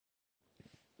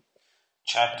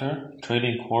Chapter: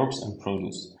 Trading Crops and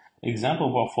Produce. Example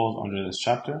of what falls under this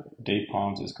chapter: date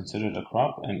palms is considered a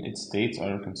crop and its dates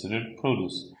are considered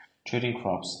produce. Trading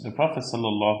crops. The Prophet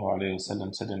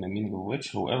ﷺ said, in the meaning of which,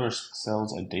 whoever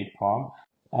sells a date palm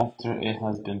after it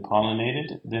has been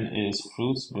pollinated, then its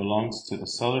fruits belongs to the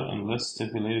seller unless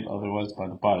stipulated otherwise by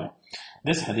the buyer.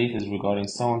 This hadith is regarding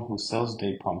someone who sells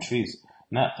date palm trees,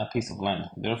 not a piece of land.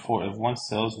 Therefore, if one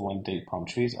sells one date palm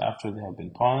trees after they have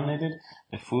been pollinated,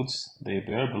 the fruits they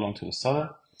bear belong to the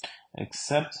seller,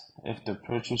 except if the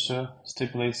purchaser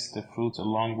stipulates the fruits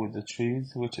along with the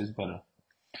trees, which is better.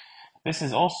 This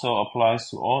also applies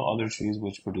to all other trees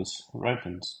which produce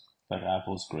ripens, like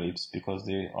apples, grapes, because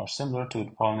they are similar to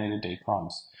the pollinated date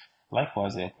palms.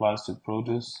 Likewise, it applies to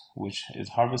produce which is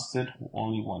harvested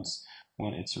only once,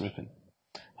 when it's ripened.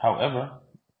 However,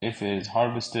 if it is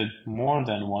harvested more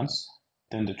than once,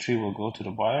 then the tree will go to the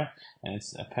buyer, and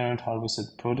its apparent harvested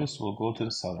produce will go to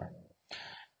the seller.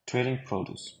 Trading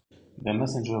produce. The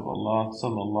Messenger of Allah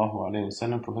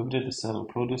ﷺ prohibited the sale of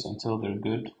produce until their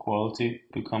good quality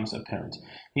becomes apparent.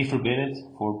 He forbade it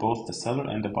for both the seller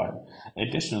and the buyer.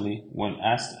 Additionally, when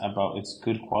asked about its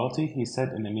good quality, he said,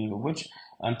 in the meaning of which,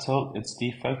 until its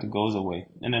defect goes away.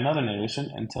 In another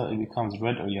narration, until it becomes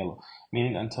red or yellow,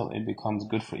 meaning until it becomes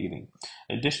good for eating.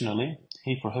 Additionally,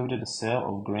 he prohibited the sale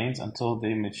of grains until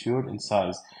they matured in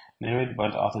size, narrated by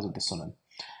the authors of the Sunnah.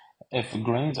 If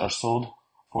grains are sold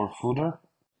for fodder,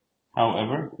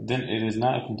 however, then it is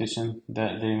not a condition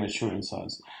that they mature in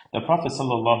size. The Prophet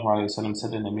ﷺ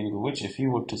said, in the meaning of which, if you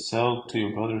were to sell to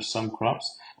your brother some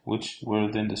crops which were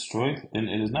then destroyed, then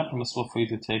it is not permissible for you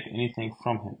to take anything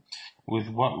from him. With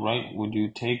what right would you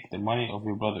take the money of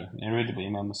your brother? Narrated by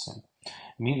Imam Muslim.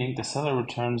 Meaning, the seller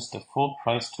returns the full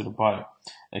price to the buyer,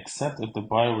 except if the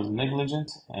buyer was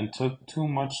negligent and took too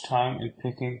much time in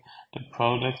picking the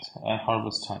product at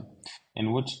harvest time,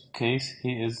 in which case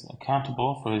he is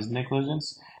accountable for his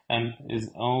negligence and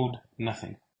is owed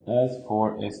nothing. As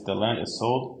for if the land is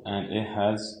sold and it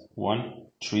has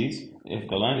trees, if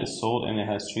the land is sold and it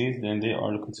has trees, then they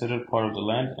are considered part of the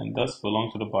land and thus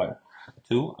belong to the buyer.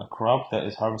 2. A crop that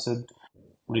is harvested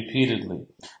repeatedly.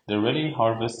 The ready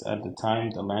harvest at the time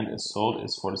the land is sold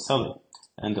is for the seller,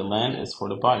 and the land is for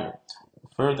the buyer.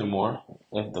 Furthermore,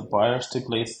 if the buyer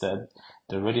stipulates that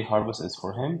the ready harvest is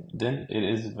for him, then it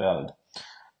is valid.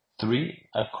 3.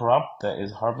 A crop that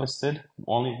is harvested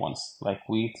only once, like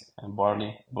wheat and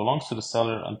barley, belongs to the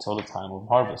seller until the time of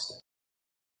harvest.